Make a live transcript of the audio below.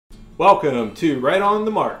Welcome to Right on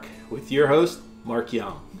the Mark with your host, Mark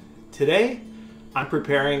Young. Today, I'm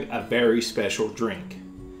preparing a very special drink.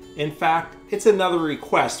 In fact, it's another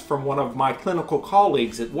request from one of my clinical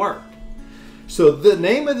colleagues at work. So the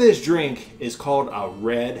name of this drink is called a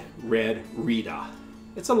Red Red Rita.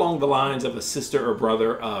 It's along the lines of a sister or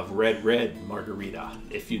brother of Red Red Margarita,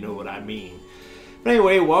 if you know what I mean. But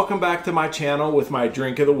anyway, welcome back to my channel with my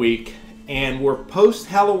drink of the week. And we're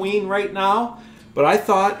post-Halloween right now, but I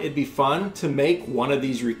thought it'd be fun to make one of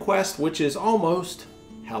these requests, which is almost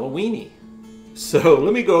Halloween-y. So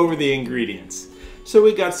let me go over the ingredients. So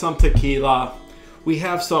we got some tequila. We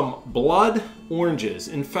have some blood oranges.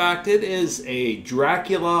 In fact, it is a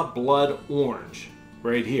Dracula blood orange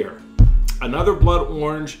right here. Another blood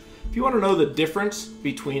orange. If you want to know the difference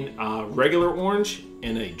between a regular orange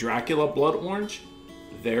and a Dracula blood orange,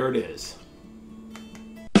 there it is.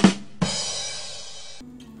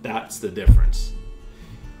 That's the difference.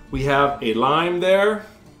 We have a lime there.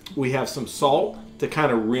 We have some salt to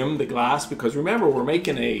kind of rim the glass, because remember, we're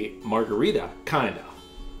making a margarita, kind of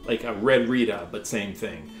like a Red Rita, but same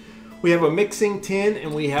thing. We have a mixing tin,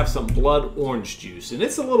 and we have some blood orange juice, and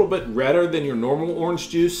it's a little bit redder than your normal orange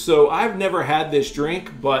juice. So I've never had this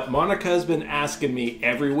drink, but Monica's been asking me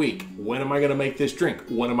every week, when am I going to make this drink?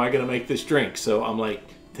 When am I going to make this drink? So I'm like,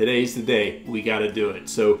 today's the day. We got to do it.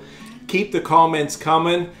 So keep the comments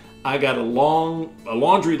coming. I got a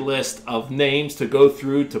laundry list of names to go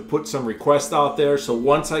through to put some requests out there. So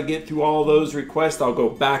once I get through all those requests, I'll go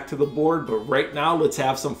back to the board. But right now, let's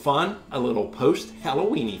have some fun, a little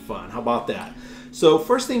post-Halloween-y fun. How about that? So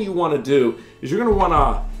first thing you want to do is you're going to want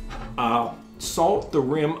to salt the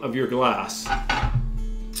rim of your glass.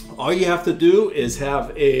 All you have to do is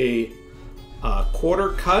have a quarter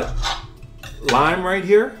cut lime right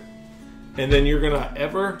here. And then you're gonna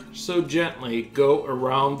ever so gently go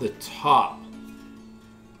around the top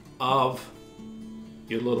of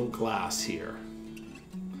your little glass here.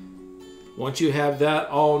 Once you have that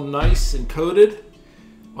all nice and coated,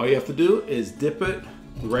 all you have to do is dip it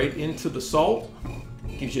right into the salt.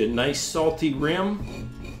 Gives you a nice salty rim.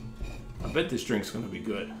 I bet this drink's gonna be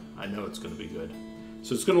good. I know it's gonna be good.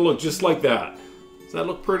 So it's gonna look just like that. Does that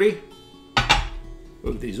look pretty?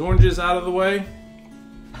 Move these oranges out of the way.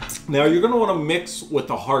 Now you're going to want to mix with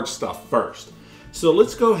the hard stuff first. So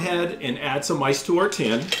let's go ahead and add some ice to our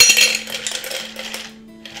tin. I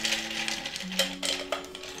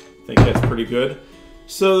think that's pretty good.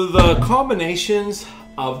 So the combinations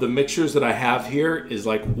of the mixtures that I have here is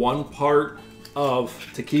like 1 part of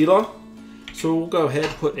tequila. So we'll go ahead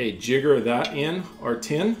and put a jigger of that in our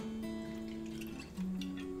tin.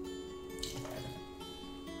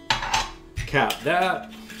 Cap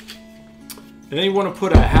that. And then you want to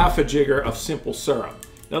put a half a jigger of simple syrup.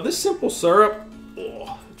 Now this simple syrup,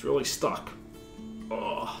 oh, it's really stuck.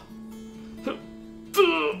 Oh,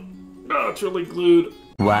 it's really glued.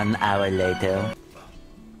 1 hour later.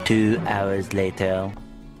 2 hours later.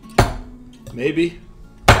 Maybe.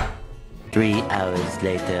 3 hours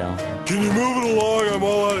later. Can you move it along? I'm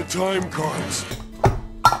all out of time cards.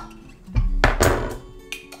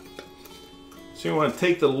 So you want to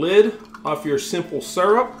take the lid off your simple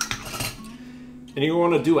syrup. And you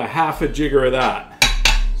want to do a half a jigger of that.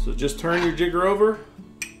 So just turn your jigger over,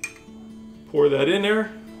 pour that in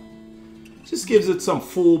there. Just gives it some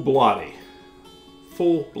full bloody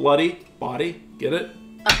body. Get it?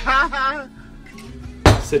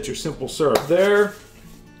 Set your simple syrup there.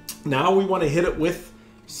 Now we want to hit it with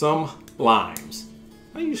some limes.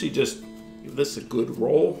 I usually just give this a good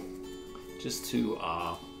roll just to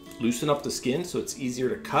loosen up the skin so it's easier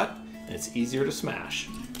to cut and it's easier to smash.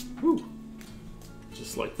 Whew.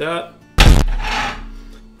 Just like that.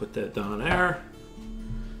 Put that down there.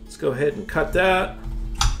 Let's go ahead and cut that.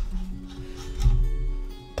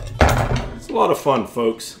 It's a lot of fun,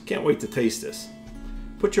 folks. Can't wait to taste this.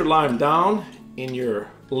 Put your lime down in your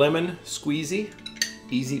lemon squeezy.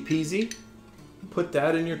 Easy peasy. Put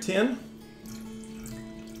that in your tin.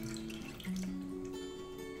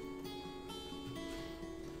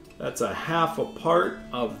 That's a half a part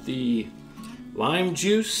of the lime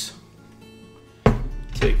juice.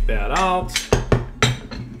 Take that out.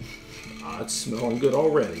 It's smelling good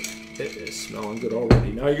already. It is smelling good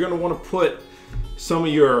already. Now you're going to want to put some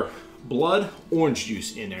of your blood orange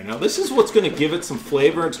juice in there. Now this is what's going to give it some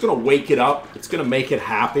flavor. It's going to wake it up. It's going to make it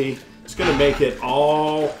happy. It's going to make it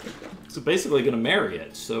all, it's basically going to marry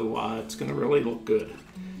it. So it's going to really look good. So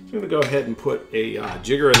I'm going to go ahead and put a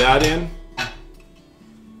jigger of that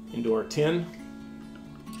into our tin.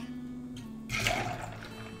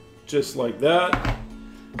 Just like that.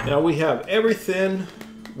 Now we have everything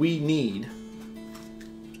we need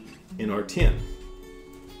in our tin.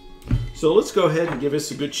 So let's go ahead and give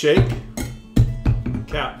this a good shake.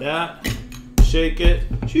 Cap that, shake it.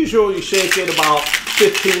 As usual, you shake it about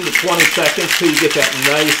 15 to 20 seconds till you get that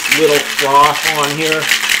nice little froth on here.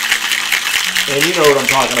 And you know what I'm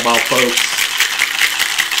talking about, folks.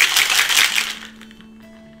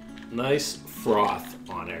 Nice froth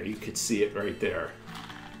on there. You could see it right there.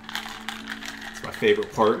 It's my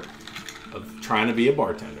favorite part of trying to be a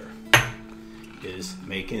bartender, is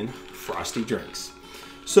making frosty drinks.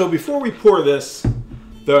 So before we pour this,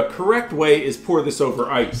 the correct way is pour this over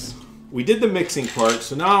ice. We did the mixing part,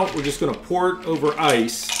 so now we're just going to pour it over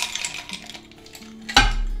ice.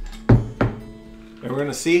 And we're going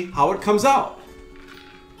to see how it comes out.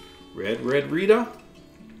 Red Red Rita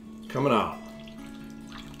coming out.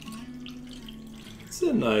 It's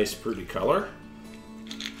a nice, pretty color.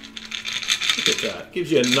 Look at that.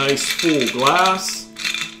 Gives you a nice full glass.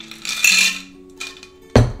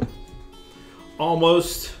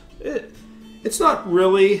 Almost, it's not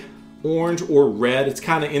really orange or red. It's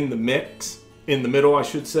kind of in the mix, in the middle, I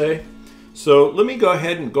should say. So let me go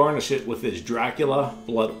ahead and garnish it with this Dracula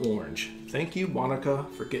Blood Orange. Thank you, Monica,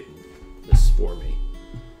 for getting this for me.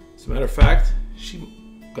 As a matter of fact,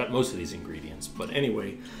 she got most of these ingredients. But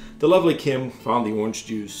anyway, the lovely Kim found the orange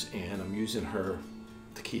juice, and I'm using her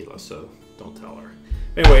tequila, so don't tell her.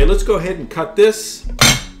 Anyway, let's go ahead and cut this.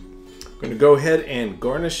 I'm going to go ahead and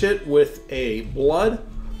garnish it with a blood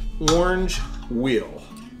orange wheel.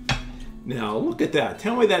 Now, look at that.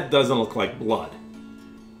 Tell me that doesn't look like blood.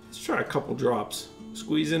 Let's try a couple drops.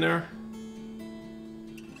 Squeeze in there.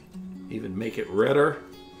 Even make it redder.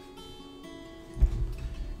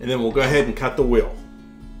 And then we'll go ahead and cut the wheel.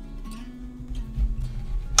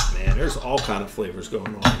 Man, there's all kind of flavors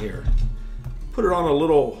going on here. Put it on a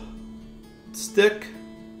little stick.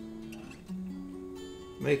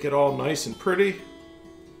 Make it all nice and pretty.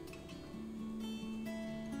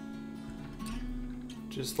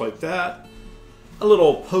 Just like that. A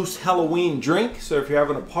little post-Halloween drink. So if you're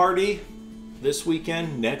having a party this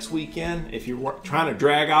weekend, next weekend, if you're trying to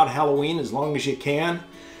drag out Halloween as long as you can.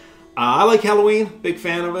 I like Halloween, big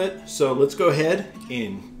fan of it. So let's go ahead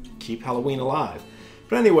and keep Halloween alive.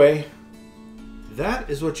 But anyway, that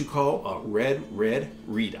is what you call a Red Red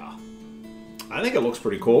Rita. I think it looks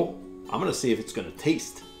pretty cool. I'm gonna see if it's gonna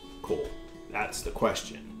taste cool. That's the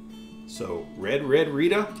question. So Red Red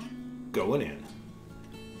Rita going in.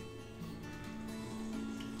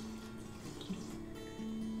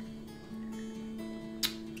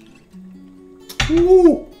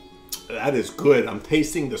 Ooh, that is good. I'm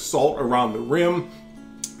tasting the salt around the rim,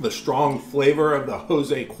 the strong flavor of the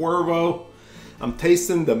Jose Cuervo. I'm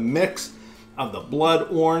tasting the mix of the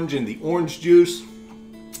blood orange and the orange juice,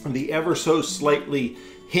 and the ever so slightly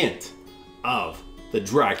hint of the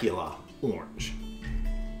Dracula orange.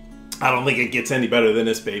 I don't think it gets any better than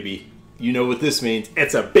this, baby. You know what this means.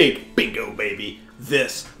 It's a big bingo, baby.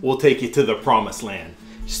 This will take you to the promised land.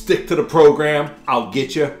 Stick to the program. I'll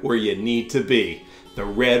get you where you need to be. The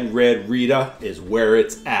Red Red Rita is where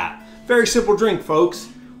it's at. Very simple drink, folks.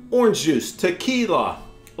 Orange juice, tequila,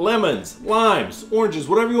 lemons, limes, oranges,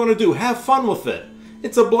 whatever you want to do. Have fun with it.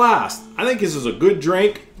 It's a blast. I think this is a good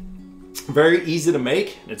drink. Very easy to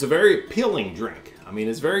make. It's a very appealing drink. I mean,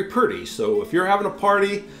 it's very pretty. So if you're having a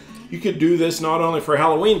party, you could do this not only for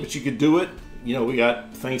Halloween, but you could do it. You know, we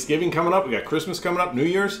got Thanksgiving coming up. We got Christmas coming up, New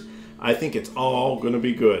Year's. I think it's all going to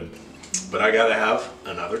be good. But I got to have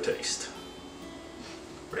another taste.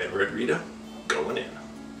 Red Red Rita going in.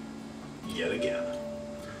 Yet again.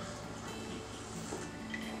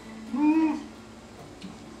 Man,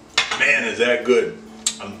 is that good.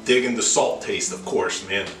 I'm digging the salt taste, of course,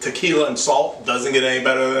 man. Tequila and salt doesn't get any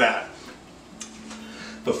better than that.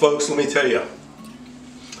 But folks, let me tell you,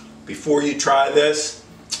 before you try this,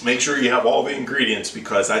 make sure you have all the ingredients,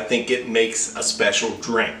 because I think it makes a special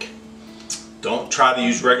drink. Don't try to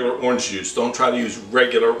use regular orange juice. Don't try to use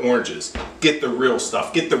regular oranges. Get the real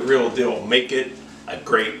stuff. Get the real deal. Make it a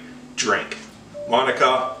great drink.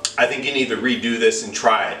 Monica, I think you need to redo this and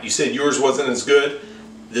try it. You said yours wasn't as good.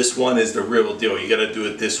 This one is the real deal. You got to do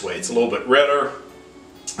it this way. It's a little bit redder.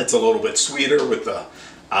 It's a little bit sweeter with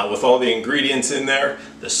all the ingredients in there.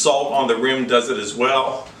 The salt on the rim does it as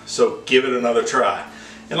well. So give it another try.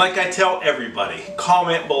 And like I tell everybody,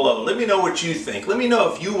 comment below. Let me know what you think. Let me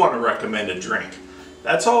know if you want to recommend a drink.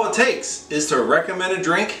 That's all it takes, is to recommend a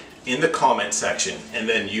drink in the comment section, and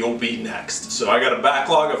then you'll be next. So I got a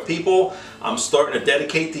backlog of people I'm starting to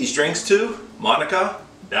dedicate these drinks to. Monica,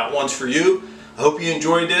 that one's for you. I hope you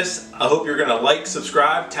enjoyed this. I hope you're gonna like,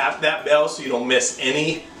 subscribe, tap that bell so you don't miss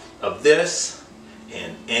any of this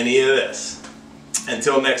and any of this.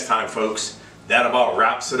 Until next time, folks, that about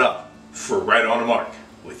wraps it up for Right on the Mark.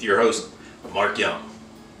 with your host, Mark Young.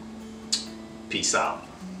 Peace out.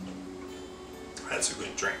 That's a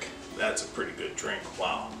good drink. That's a pretty good drink.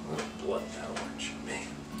 Wow. Blood in that orange. Man.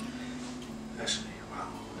 Actually, wow.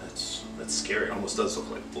 That's scary. It almost does look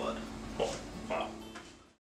like blood. Oh, wow.